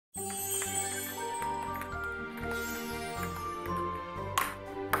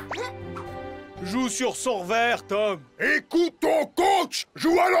Joue sur son revers, Tom. Écoute ton coach,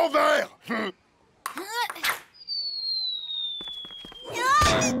 joue à l'envers.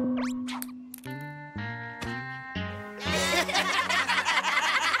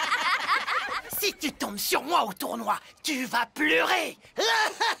 Si tu tombes sur moi au tournoi, tu vas pleurer.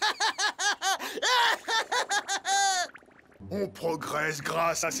 On progresse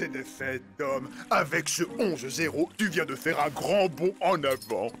grâce à ces défaites, Tom. Avec ce 11-0, tu viens de faire un grand bond en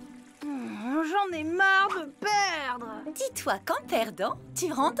avant. J'en ai marre de perdre. Dis-toi qu'en perdant,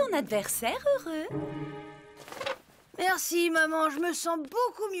 tu rends ton adversaire heureux. Merci, maman, je me sens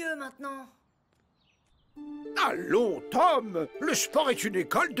beaucoup mieux maintenant. Allons, Tom! Le sport est une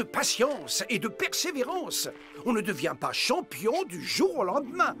école de patience et de persévérance. On ne devient pas champion du jour au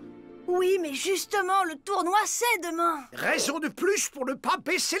lendemain. Oui, mais justement, le tournoi, c'est demain. Raison de plus pour ne pas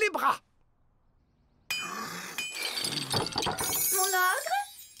baisser les bras. Mon ogre,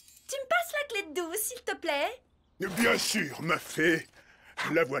 tu me passes la clé de douce, s'il te plaît? Bien sûr, ma fée.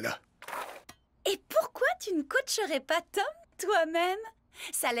 La voilà. Et pourquoi tu ne coacherais pas Tom toi-même?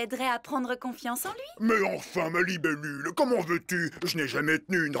 Ça l'aiderait à prendre confiance en lui. Mais enfin, ma libellule, comment veux-tu? Je n'ai jamais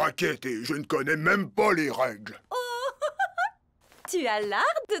tenu une raquette et je ne connais même pas les règles. Oh, tu as l'art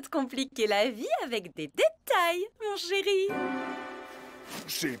de te compliquer la vie avec des détails, mon chéri.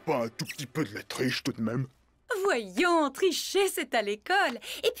 C'est pas un tout petit peu de la triche tout de même? Voyons, tricher, c'est à l'école.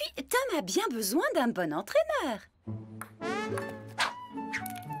 Et puis, Tom a bien besoin d'un bon entraîneur.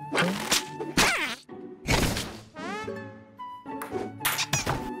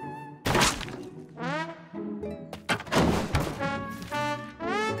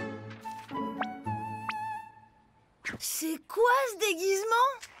 C'est quoi ce déguisement?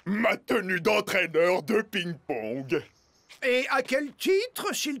 Ma tenue d'entraîneur de ping-pong. Et à quel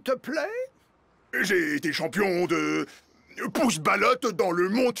titre, s'il te plaît? J'ai été champion de pouce-balotte dans le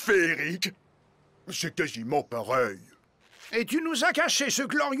monde féerique. C'est quasiment pareil. Et tu nous as caché ce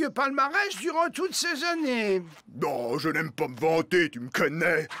glorieux palmarès durant toutes ces années. Non, je n'aime pas me vanter, tu me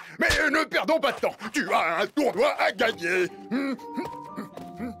connais. Mais ne perdons pas de temps, tu as un tournoi à gagner.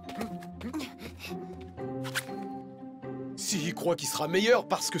 S'il croit qu'il sera meilleur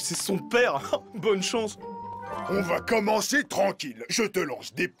parce que c'est son père, bonne chance. On va commencer tranquille. Je te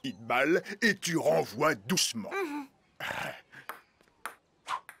lance des petites balles et tu renvoies doucement.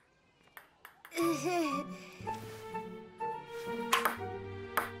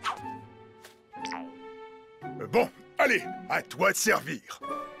 Bon, allez, à toi de servir.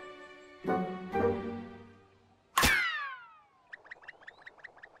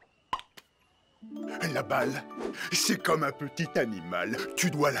 La balle, c'est comme un petit animal. Tu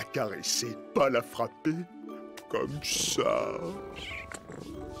dois la caresser, pas la frapper. Comme ça.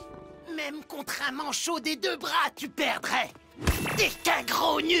 Même contre un manchot des deux bras, tu perdrais. T'es qu'un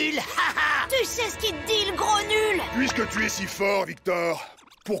gros nul. Tu sais ce qu'il te dit, le gros nul? Puisque tu es si fort, Victor,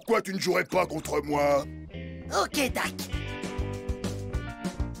 pourquoi tu ne jouerais pas contre moi? Ok, Dac.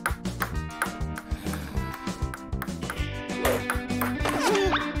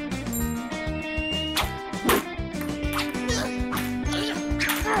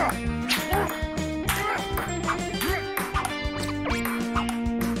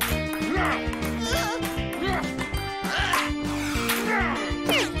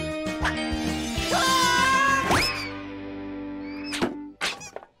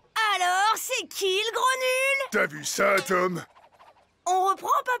 Alors, c'est qui le gros nul? T'as vu ça, Tom? On reprend,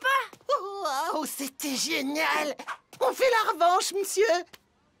 papa? Wow, c'était génial. On fait la revanche, monsieur.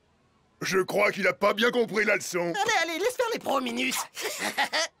 Je crois qu'il a pas bien compris la leçon. Allez, allez, laisse faire les prominus.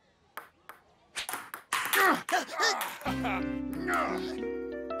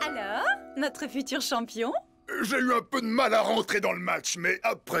 Alors, notre futur champion? J'ai eu un peu de mal à rentrer dans le match, mais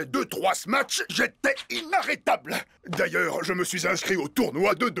après 2-3 matchs, j'étais inarrêtable. D'ailleurs, je me suis inscrit au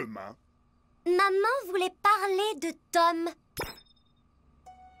tournoi de demain. Maman voulait parler de Tom.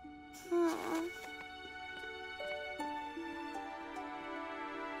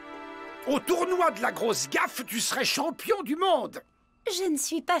 Au tournoi de la grosse gaffe, tu serais champion du monde. Je ne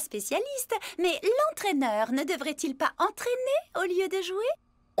suis pas spécialiste, mais l'entraîneur ne devrait-il pas entraîner au lieu de jouer?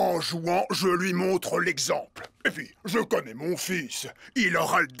 En jouant, je lui montre l'exemple. Et puis, je connais mon fils. Il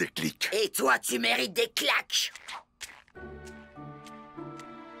aura le déclic. Et toi, tu mérites des claques.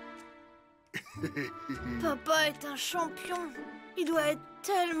 Papa est un champion. Il doit être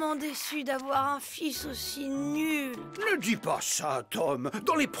tellement déçu d'avoir un fils aussi nul. Ne dis pas ça, Tom.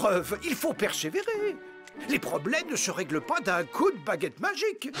 Dans l'épreuve, il faut persévérer. Les problèmes ne se règlent pas d'un coup de baguette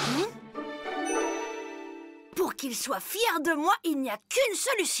magique. Pour qu'il soit fier de moi, il n'y a qu'une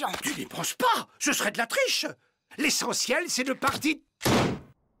solution. Tu n'y penses pas. Ce serait de la triche. L'essentiel, c'est de partir...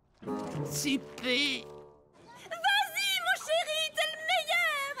 participer. Vas-y, mon chéri, t'es le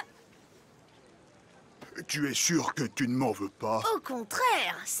meilleur! Tu es sûr que tu ne m'en veux pas? Au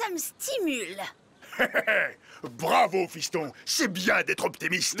contraire, ça me stimule. Bravo, fiston. C'est bien d'être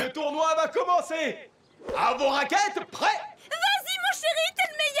optimiste. Le tournoi va commencer. À vos raquettes, prêts? Vas-y, mon chéri, t'es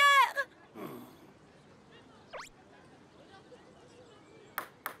le meilleur!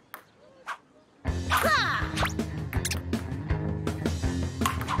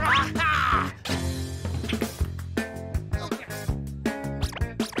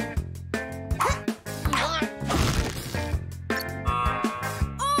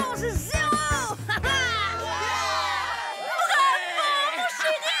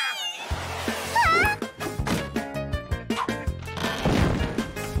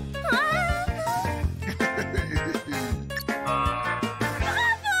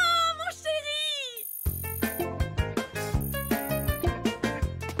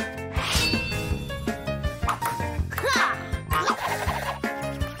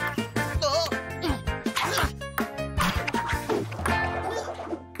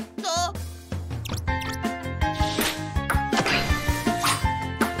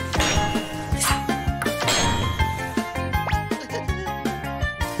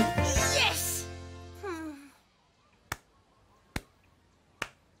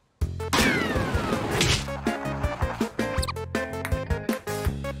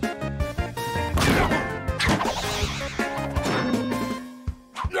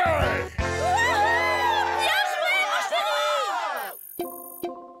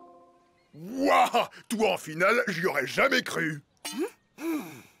 Wouah! Toi, en finale, j'y aurais jamais cru.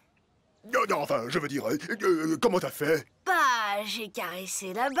 Non, enfin, je veux dire, comment t'as fait? Bah, j'ai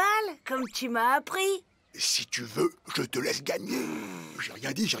caressé la balle, comme tu m'as appris. Si tu veux, je te laisse gagner. J'ai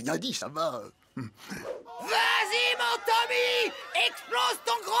rien dit, ça va. Vas-y, mon Tommy! Explose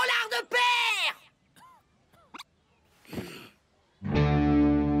ton gros lard de père!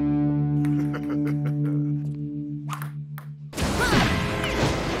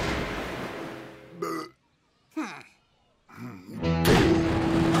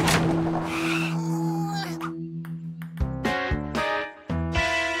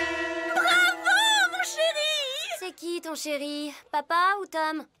 C'est qui ton chéri? Papa ou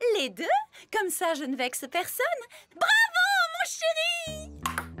Tom? Les deux? Comme ça, je ne vexe personne. Bravo, mon chéri!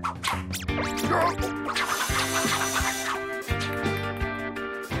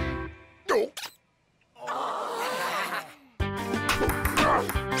 Non.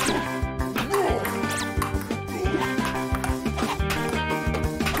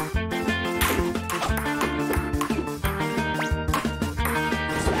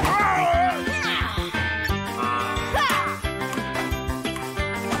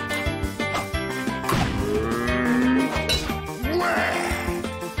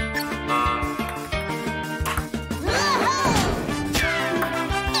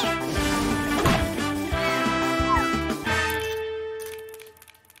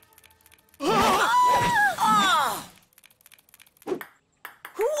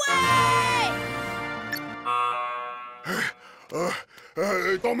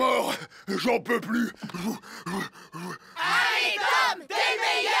 Temps mort, j'en peux plus. Allez, Tom, t'es le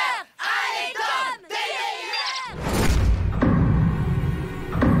meilleur! Allez, Tom, t'es le meilleur!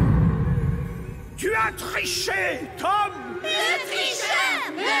 Tu as triché, Tom! Le tricheur!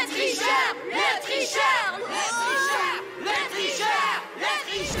 Le tricheur! Le tricheur! Le tricheur! Le tricheur! Le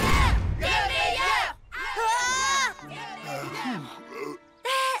tricheur! Le meilleur!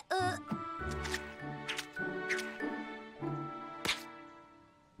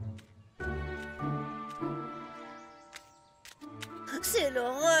 C'est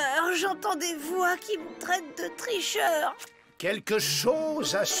l'horreur, j'entends des voix qui me traitent de tricheur. Quelque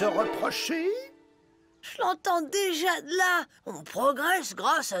chose à se reprocher? Je l'entends déjà de là. On progresse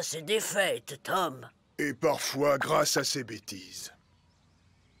grâce à ces défaites, Tom. Et parfois grâce à ces bêtises.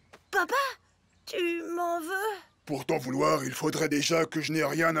 Papa, tu m'en veux? Pour t'en vouloir, il faudrait déjà que je n'ai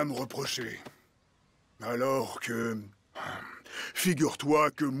rien à me reprocher. Alors que...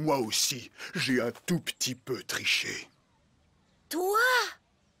 Figure-toi que moi aussi, j'ai un tout petit peu triché. Toi?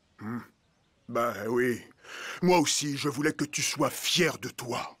 Ben oui. Moi aussi, je voulais que tu sois fier de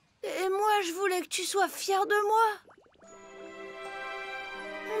toi. Et moi, je voulais que tu sois fier de moi.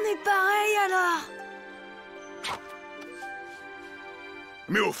 On est pareil alors.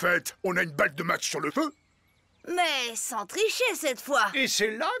 Mais au fait, on a une balle de match sur le feu? Mais sans tricher cette fois. Et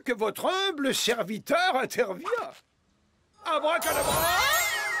c'est là que votre humble serviteur intervient. Abracadabra!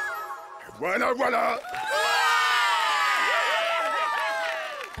 Voilà, voilà!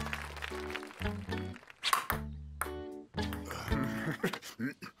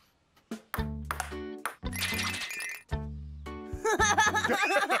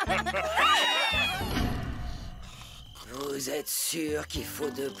 être sûr qu'il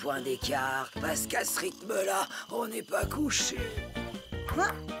faut 2 points d'écart. Parce qu'à ce rythme-là, on n'est pas couché. Quoi?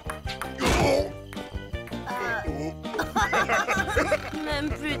 Même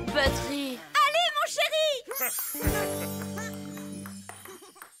plus de batterie. Allez, mon chéri!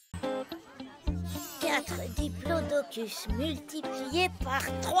 4 diplodocus multipliés par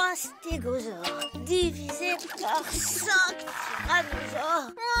 3 stégosaures, divisé par 5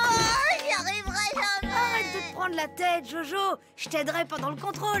 tyrannosaures. Oh, j'y arriverai jamais! Arrête de te prendre la tête, Jojo. Je t'aiderai pendant le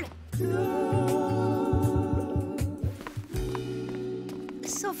contrôle.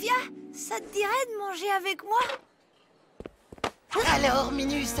 Sophia, ça te dirait de manger avec moi? Alors,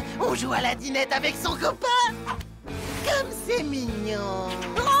 Minus, on joue à la dinette avec son copain? Comme c'est mignon!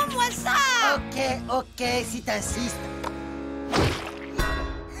 Rends-moi ça! Ok, si t'insistes.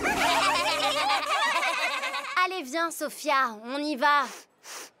 Allez, viens, Sophia, on y va.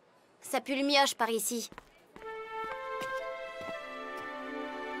 Ça pue le mioche par ici.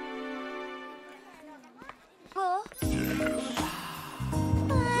 Oh.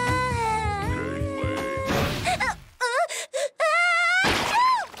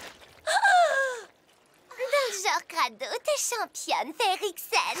 Genre Crado, t'es championne, Féerique.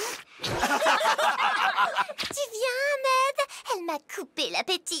 Tu viens en aide? Elle m'a coupé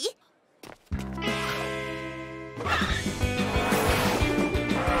l'appétit.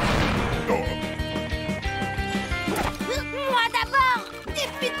 Moi d'abord!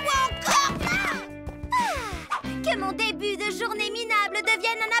 Dépite-moi encore! Que mon début de journée minable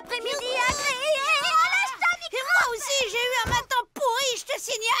devienne un après-midi agréé. Et moi aussi, j'ai eu un matin pourri, je te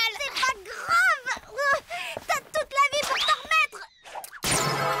signale! C'est pas grave! T'as toute la vie pour t'en remettre!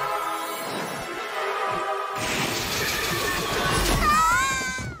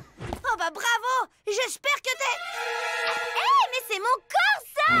 Oh bah bravo! J'espère que t'es... Hé, mais c'est mon corps,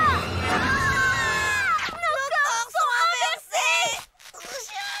 ça! Nos corps sont inversés!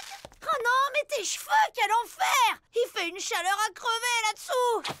 Oh non, mais tes cheveux, quel enfer! Il fait une chaleur à crever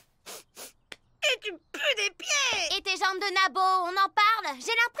là-dessous! Et tu pues des pieds! Et tes jambes de nabo, on en parle?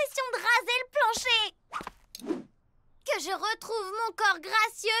 J'ai l'impression de raser le plancher! Que je retrouve mon corps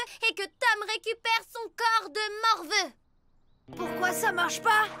gracieux et que Tom récupère son corps de morveux! Pourquoi ça marche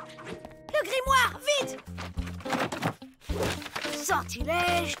pas? Le grimoire, vite!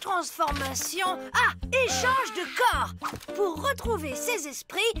 Sortilège, transformation... Ah, échange de corps! Pour retrouver ses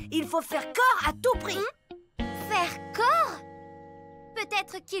esprits, il faut faire corps à tout prix. Faire corps?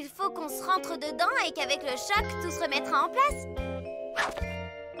 Peut-être qu'il faut qu'on se rentre dedans et qu'avec le choc, tout se remettra en place.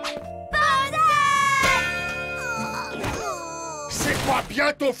 C'est pas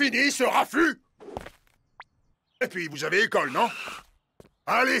bientôt fini, ce raffut? Et puis, vous avez école, non?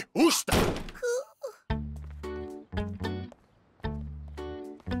 Allez, oust!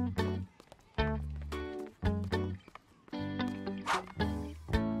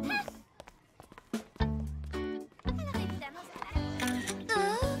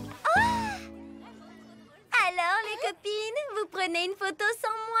 Alors, les copines, vous prenez une photo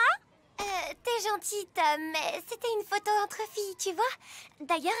sans moi? T'es gentille, Tom, mais c'était une photo entre filles, tu vois?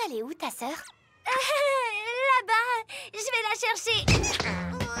 D'ailleurs, elle est où, ta sœur? Là-bas, je vais la chercher.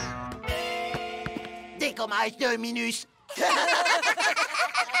 Décommage de Minus.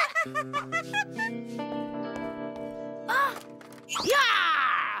 Ah! Ya!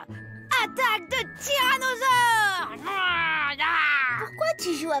 Attaque de tyrannosaure! Pourquoi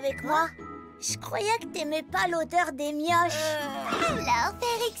tu joues avec moi? Je croyais que t'aimais pas l'odeur des mioches. Alors,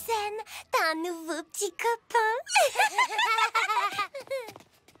 Féerique, t'as un nouveau petit copain?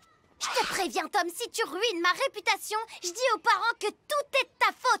 Je te préviens, Tom, si tu ruines ma réputation, je dis aux parents que tout est de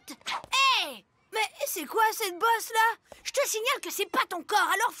ta faute. Hé! Mais c'est quoi cette bosse-là? Je te signale que c'est pas ton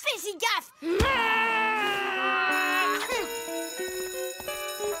corps, alors fais-y gaffe!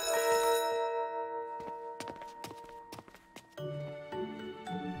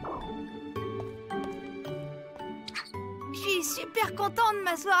 Je suis super contente de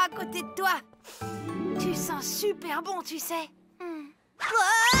m'asseoir à côté de toi. Tu sens super bon, tu sais.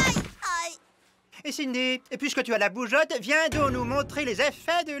 Et Cindy, puisque tu as la bougeotte, viens donc nous montrer les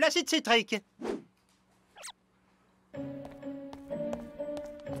effets de l'acide citrique.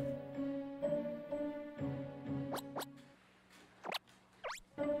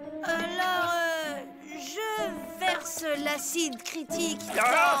 Alors, je verse l'acide critique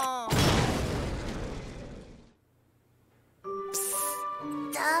dans...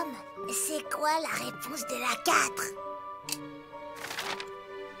 Tom, c'est quoi la réponse de la 4?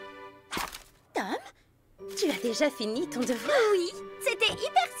 Tom, tu as déjà fini ton devoir? Oui, c'était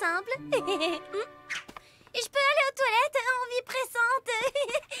hyper simple. Et je peux aller aux toilettes en vie pressante.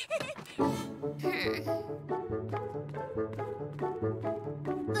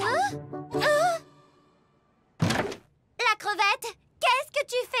 crevette! Qu'est-ce que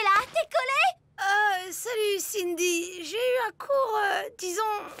tu fais là? T'es collée? Salut Cindy, j'ai eu un cours,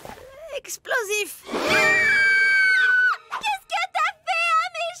 disons, explosif. Qu'est-ce que t'as fait à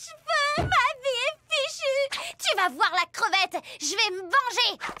mes cheveux? Ma vie est fichue! Tu vas voir la crevette! Je vais me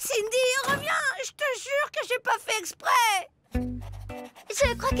venger! Cindy, reviens! Je te jure que j'ai pas fait exprès!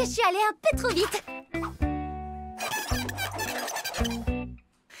 Je crois que je suis allée un peu trop vite.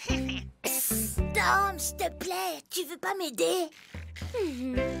 Tom, s'il te plaît, tu veux pas m'aider?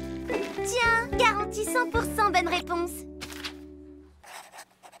 Tiens, garantie 100% bonne réponse.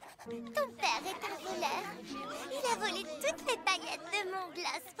 Ton père est un voleur. Il a volé toutes les paillettes de mon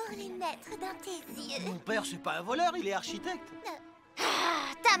glace pour les mettre dans tes yeux. Mon père, c'est pas un voleur, il est architecte.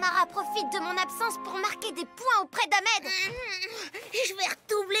 Tamara profite de mon absence pour marquer des points auprès d'Ahmed. Je vais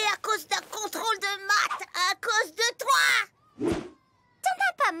redoubler à cause d'un contrôle de maths, à cause de toi! T'en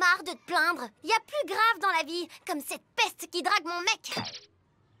as pas marre de te plaindre? Y a plus grave dans la vie, comme cette peste qui drague mon mec.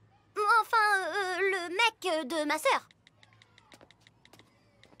 Enfin, le mec de ma sœur.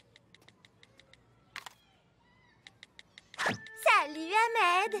 Salut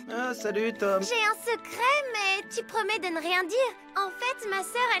Ahmed. Ah, salut Tom. J'ai un secret, mais tu promets de ne rien dire. En fait, ma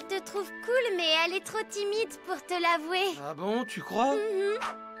sœur, elle te trouve cool, mais elle est trop timide pour te l'avouer. Ah bon, tu crois?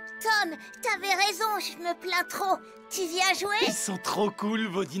 Tom, t'avais raison, je me plains trop. Tu viens jouer? Ils sont trop cool,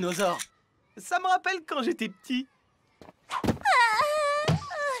 vos dinosaures. Ça me rappelle quand j'étais petit.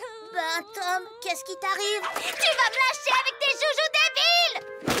 Ben, Tom, qu'est-ce qui t'arrive? Tu vas me lâcher avec tes joujoux débiles!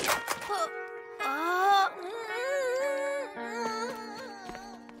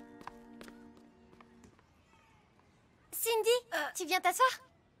 Cindy, tu viens t'asseoir?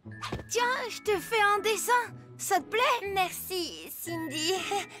 Tiens, je te fais un dessin. Ça te plaît? Merci, Cindy.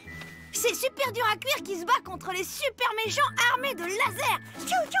 C'est super dur à cuire qui se bat contre les super méchants armés de lasers.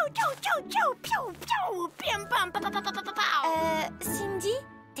 Tchou tchou tchou tchou tchou piou piou piam pam pa pa pa pa pa pa. Cindy,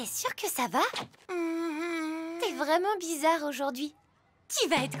 t'es sûre que ça va? T'es vraiment bizarre aujourd'hui. Tu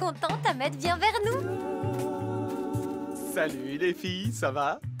vas être contente, Ahmed vient vers nous. Salut les filles, ça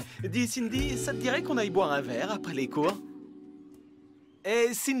va? Dis Cindy, ça te dirait qu'on aille boire un verre après les cours?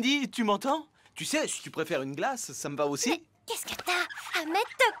 Eh Cindy, tu m'entends? Tu sais, si tu préfères une glace, ça me va aussi. Mais qu'est-ce que t'as? Ahmed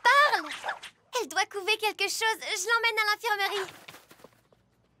te parle! Elle doit couver quelque chose, je l'emmène à l'infirmerie.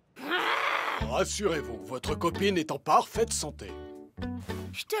 Rassurez-vous, votre copine est en parfaite santé.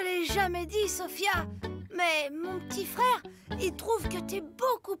 Je te l'ai jamais dit, Sophia, mais mon petit frère, il trouve que t'es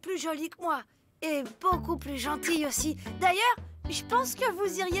beaucoup plus jolie que moi. Et beaucoup plus gentille aussi. D'ailleurs, je pense que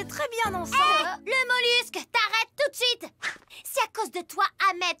vous iriez très bien ensemble. Le mollusque, t'arrêtes tout de suite! Si à cause de toi,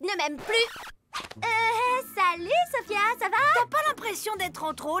 Ahmed ne m'aime plus... salut Sophia, ça va? T'as pas l'impression d'être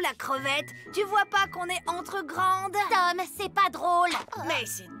en trop, la crevette? Tu vois pas qu'on est entre grandes? Tom, c'est pas drôle. Mais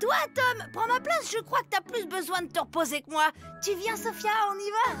c'est toi, Tom. Prends ma place, je crois que t'as plus besoin de te reposer que moi. Tu viens, Sophia, on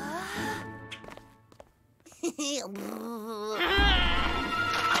y va?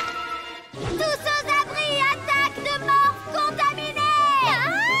 Tous aux abris, attaque de morts contaminés!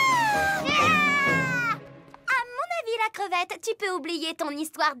 À mon avis, la crevette, tu peux oublier ton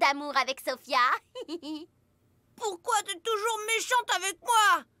histoire d'amour avec Sophia. Pourquoi t'es toujours méchante avec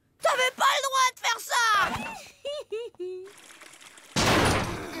moi? T'avais pas le droit de faire ça!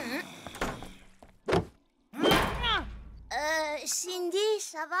 Cindy,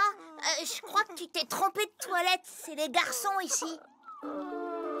 ça va? Je crois que tu t'es trompée de toilette. C'est les garçons ici.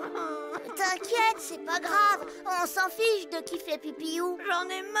 T'inquiète, c'est pas grave. On s'en fiche de qui fait pipi où. J'en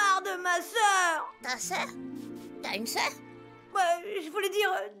ai marre de ma sœur. Ta sœur? T'as une sœur? Je voulais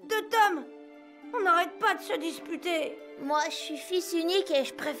dire de Tom. On n'arrête pas de se disputer. Moi, je suis fils unique et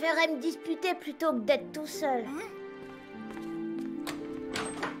je préférais me disputer plutôt que d'être tout seul.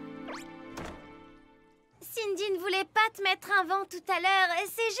 Cindy ne voulait pas te mettre un vent tout à l'heure.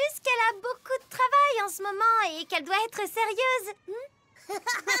 C'est juste qu'elle a beaucoup de travail en ce moment et qu'elle doit être sérieuse. Des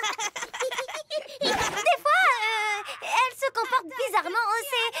fois, elle se comporte bizarrement.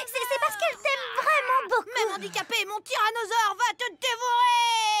 C'est parce qu'elle t'aime vraiment beaucoup. Même handicapé, mon tyrannosaure va te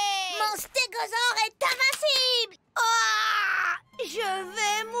dévorer. Mon stégosaure est invincible. Je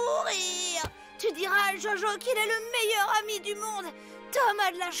vais mourir. Tu diras à Jojo qu'il est le meilleur ami du monde. Tom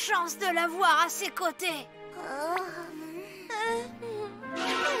a de la chance de l'avoir à ses côtés. Alors,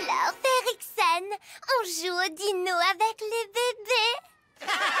 Féerique, on joue au dino avec les bébés.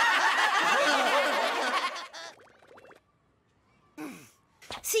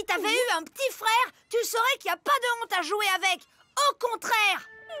 Si t'avais eu un petit frère, tu saurais qu'il n'y a pas de honte à jouer avec. Au contraire.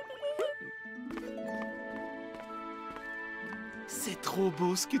 C'est trop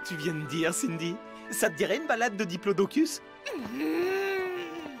beau ce que tu viens de dire, Cindy. Ça te dirait une balade de diplodocus?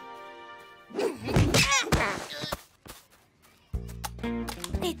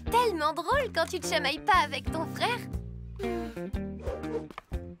 T'es tellement drôle quand tu te chamailles pas avec ton frère.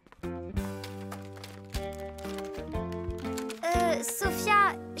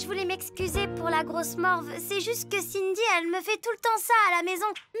 Sophia, je voulais m'excuser pour la grosse morve. C'est juste que Cindy, elle me fait tout le temps ça à la maison.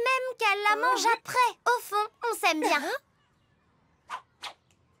 Même qu'elle la mange après. Au fond, on s'aime bien.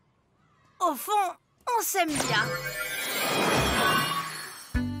 Au fond, on s'aime bien.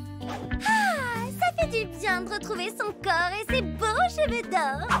 Ah, ça fait du bien de retrouver son corps et ses beaux cheveux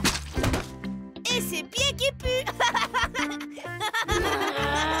d'or. Et ses pieds qui puent.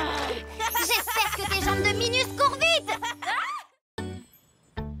 J'espère que tes jambes de Minus courent vite.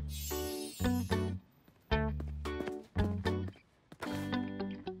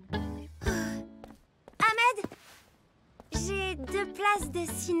 Ahmed, j'ai 2 places de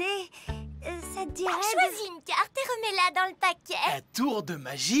ciné. Ça te dirait Choisis une carte et remets-la dans le paquet. Un tour de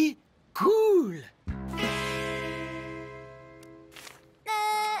magie? Cool!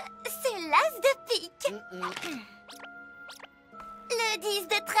 C'est l'as de pique. Le 10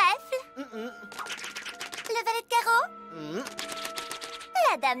 de trèfle. Le valet de carreau.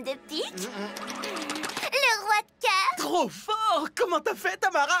 La dame de pique. Le roi de cœur. Trop fort! Comment t'as fait,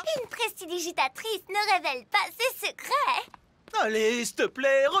 Tamara? Une prestidigitatrice ne révèle pas ses secrets. Allez, s'il te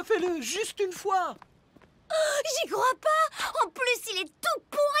plaît, refais-le juste une fois. J'y crois pas. En plus, il est tout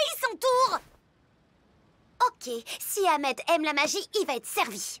pourri son tour. Ok, si Ahmed aime la magie, il va être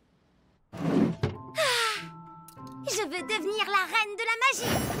servi. Je veux devenir la reine de la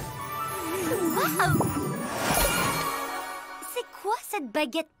magie. Wow. C'est quoi cette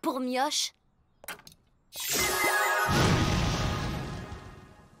baguette pour mioche?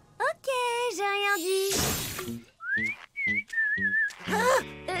 Ok, j'ai rien dit.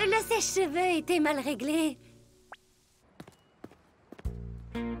 Le sèche-cheveux était mal réglé.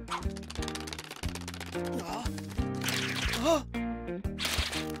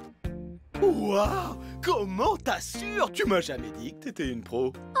 Waouh! Comment t'assures? Tu m'as jamais dit que t'étais une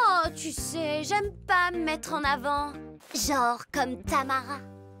pro. Oh, tu sais, j'aime pas me mettre en avant. Genre comme Tamara.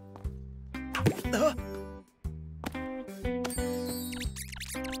 Ah.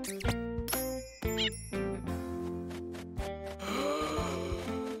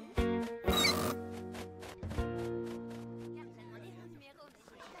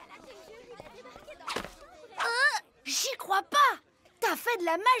 J'y crois pas. T'as fait de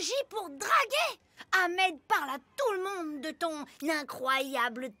la magie pour draguer. Ahmed parle à tout le monde de ton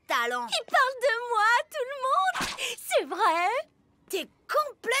incroyable talent. Il parle de moi à tout le monde. C'est vrai? T'es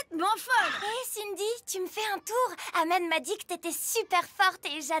complètement folle. Hé, Cindy, tu me fais un tour. Ahmed m'a dit que t'étais super forte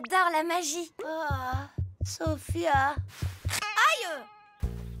et j'adore la magie. Oh, Sophia. Aïe!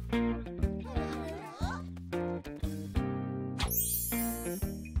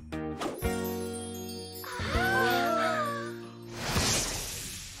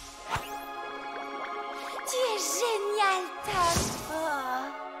 Tu es génial, Tom. Oh.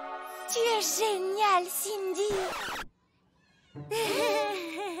 Tu es génial, Cindy.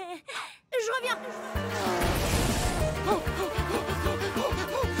 Je reviens.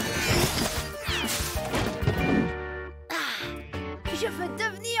 Je veux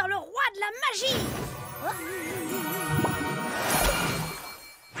devenir le roi de la magie.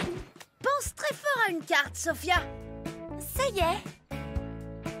 Pense très fort à une carte, Sophia. Ça y est.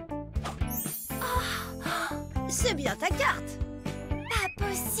 C'est bien ta carte. Pas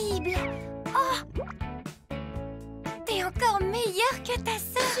possible. Oh, t'es encore meilleure que ta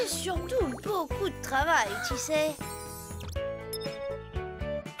sœur. C'est surtout beaucoup de travail, tu sais.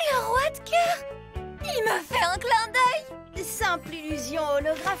 Le roi de cœur. Il me fait un clin d'œil. Simple illusion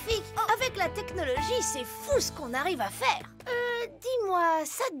holographique. Avec la technologie, c'est fou ce qu'on arrive à faire. Dis-moi,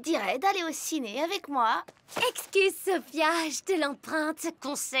 ça te dirait d'aller au ciné avec moi? Excuse, Sophia, je te l'emprunte.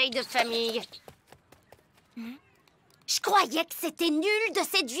 Conseil de famille. Je croyais que c'était nul de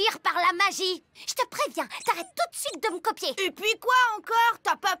séduire par la magie. Je te préviens, t'arrêtes tout de suite de me copier. Et puis quoi encore?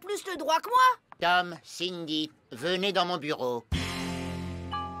 T'as pas plus le droit que moi? Tom, Cindy, venez dans mon bureau.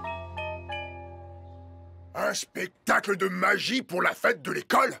 Un spectacle de magie pour la fête de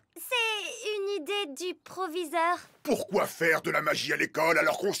l'école? C'est une idée du proviseur. Pourquoi faire de la magie à l'école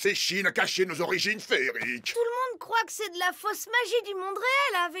alors qu'on s'échine à cacher nos origines féeriques? Tout le monde croit que c'est de la fausse magie du monde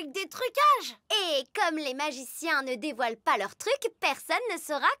réel avec des trucages. Et comme les magiciens ne dévoilent pas leurs trucs, personne ne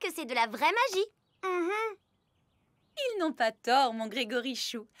saura que c'est de la vraie magie. Ils n'ont pas tort, mon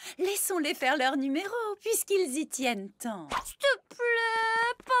Grégorichou. Laissons-les faire leur numéro, puisqu'ils y tiennent tant. S'il te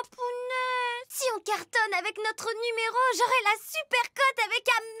plaît, papounet. Si on cartonne avec notre numéro, j'aurai la super cote avec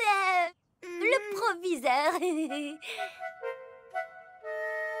le proviseur.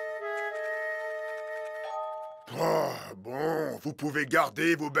 Oh, bon, vous pouvez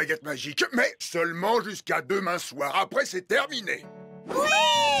garder vos baguettes magiques, mais seulement jusqu'à demain soir. Après, c'est terminé.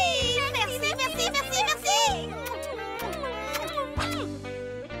 Oui! Merci, merci, merci, merci!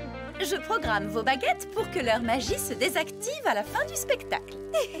 Je programme vos baguettes pour que leur magie se désactive à la fin du spectacle.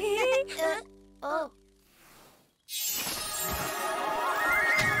 Oh.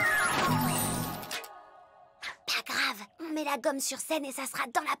 Pas grave, on met la gomme sur scène et ça sera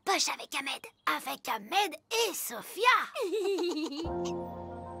dans la poche avec Ahmed. Avec Ahmed et Sophia.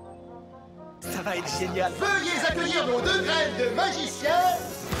 Ça va être génial. Veuillez accueillir nos deux graines de magiciens,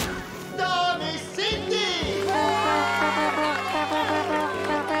 Tom et Cindy.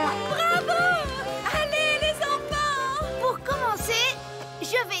 Bravo! Allez, les enfants! Pour commencer,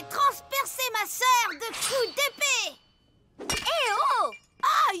 je vais transpercer ma sœur de coups d'épée. Eh oh!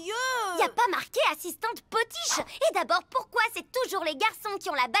 Aïe! Y a pas marqué assistante potiche. Et d'abord, pourquoi c'est toujours les garçons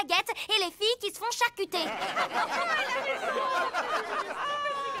qui ont la baguette et les filles qui se font charcuter?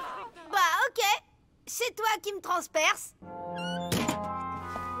 Bah ok, c'est toi qui me transperce.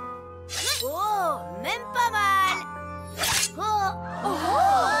 Oh, même pas mal. Oh,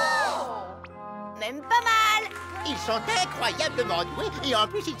 même pas mal. Ils sont incroyablement doués et en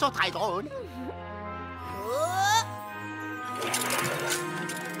plus ils sont très drôles. Oh.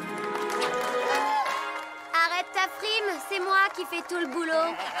 Arrête ta frime, c'est moi qui fais tout le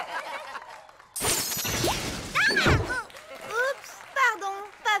boulot. Oups, pardon,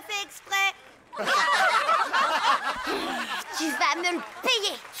 pas fait exprès. Tu vas me le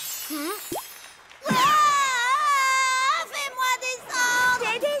payer. Fais-moi descendre.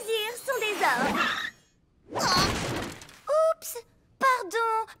 Tes désirs sont des ordres. Oups,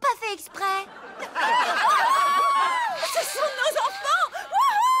 pardon, pas fait exprès. Ce sont nos enfants!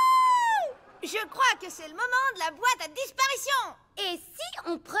 Wouhou! Je crois que c'est le moment de la boîte à disparition. Et si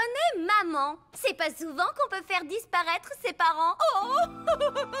on prenait maman? C'est pas souvent qu'on peut faire disparaître ses parents. Oh!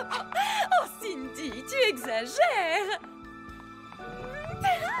 Oh, Cindy, tu exagères!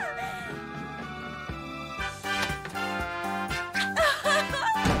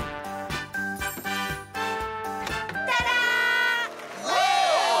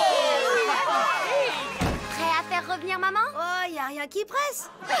 Prêt à faire revenir maman? Oh, y a rien qui presse.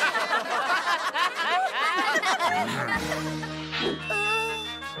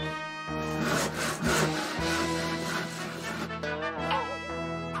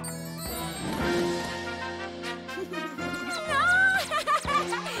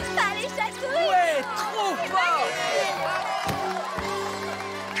 Pas les chatouilles! Ouais, trop fort!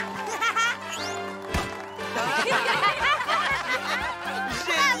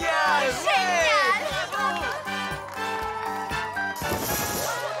 Génial! Génial!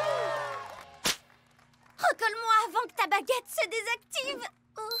 Recolle-moi avant que ta baguette se désactive.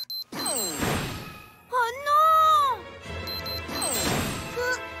 Oh non!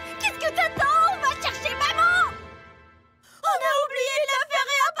 Qu'est-ce que t'attends? On va chercher maman! On a oublié de la faire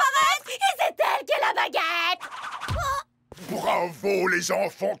réapparaître. Et c'est elle qui a la baguette! Bravo, les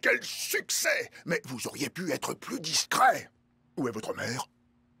enfants, quel succès! Mais vous auriez pu être plus discret. Où est votre mère?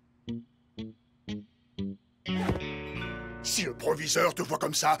 Si le proviseur te voit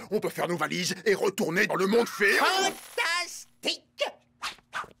comme ça, on peut faire nos valises et retourner dans le monde féerique. Fantastique!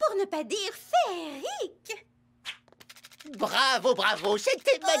 Pour ne pas dire féerique! Bravo, bravo,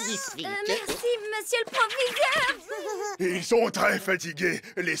 c'était magnifique. Merci, monsieur le proviseur! Ils sont très fatigués.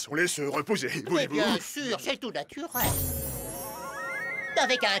 Laissons-les se reposer, Mais voulez-vous? bien sûr, c'est tout naturel.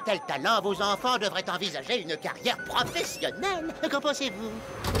 Avec un tel talent, vos enfants devraient envisager une carrière professionnelle. Qu'en pensez-vous?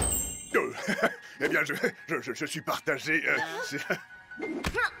 Eh bien, je suis partagé.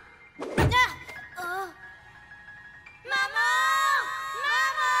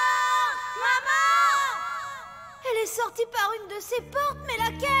 Elle est sortie par une de ses portes, mais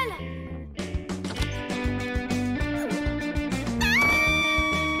laquelle?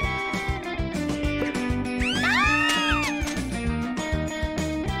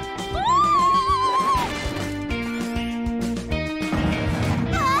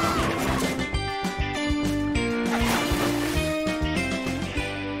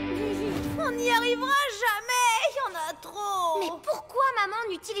 On n'y arrivera jamais, il y en a trop. Mais pourquoi maman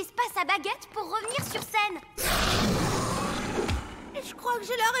n'utilise pas sa baguette pour revenir sur scène? Je crois que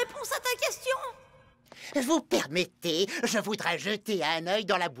j'ai la réponse à ta question. Vous permettez, je voudrais jeter un œil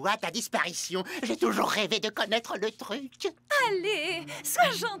dans la boîte à disparition. J'ai toujours rêvé de connaître le truc. Allez,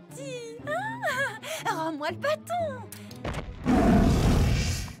 sois gentil! Ah, rends-moi le bâton!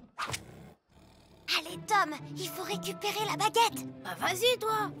 Allez, Tom, il faut récupérer la baguette. Bah vas-y,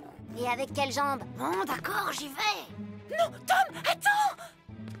 toi. Et avec quelle jambe? Bon, d'accord, j'y vais. Non, Tom, attends!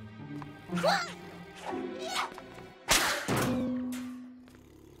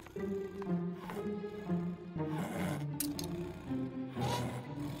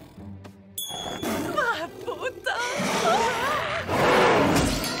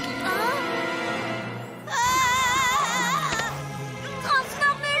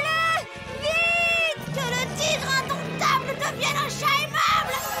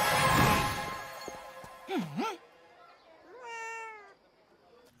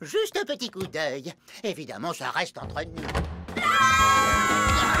 Juste un petit coup d'œil. Évidemment, ça reste entre nous.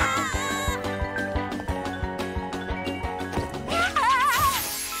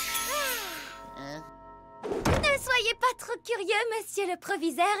 Ne soyez pas trop curieux, monsieur le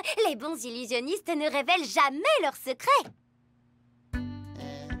proviseur. Les bons illusionnistes ne révèlent jamais leurs secrets.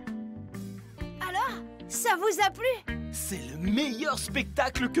 Alors, ça vous a plu? C'est le meilleur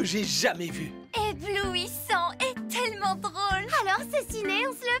spectacle que j'ai jamais vu. Éblouissant et tellement drôle. Alors, ce ciné,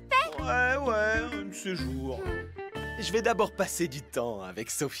 on se le fait? Ouais, un de ces jours. Je vais d'abord passer du temps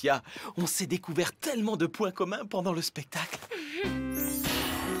avec Sophia. On s'est découvert tellement de points communs pendant le spectacle.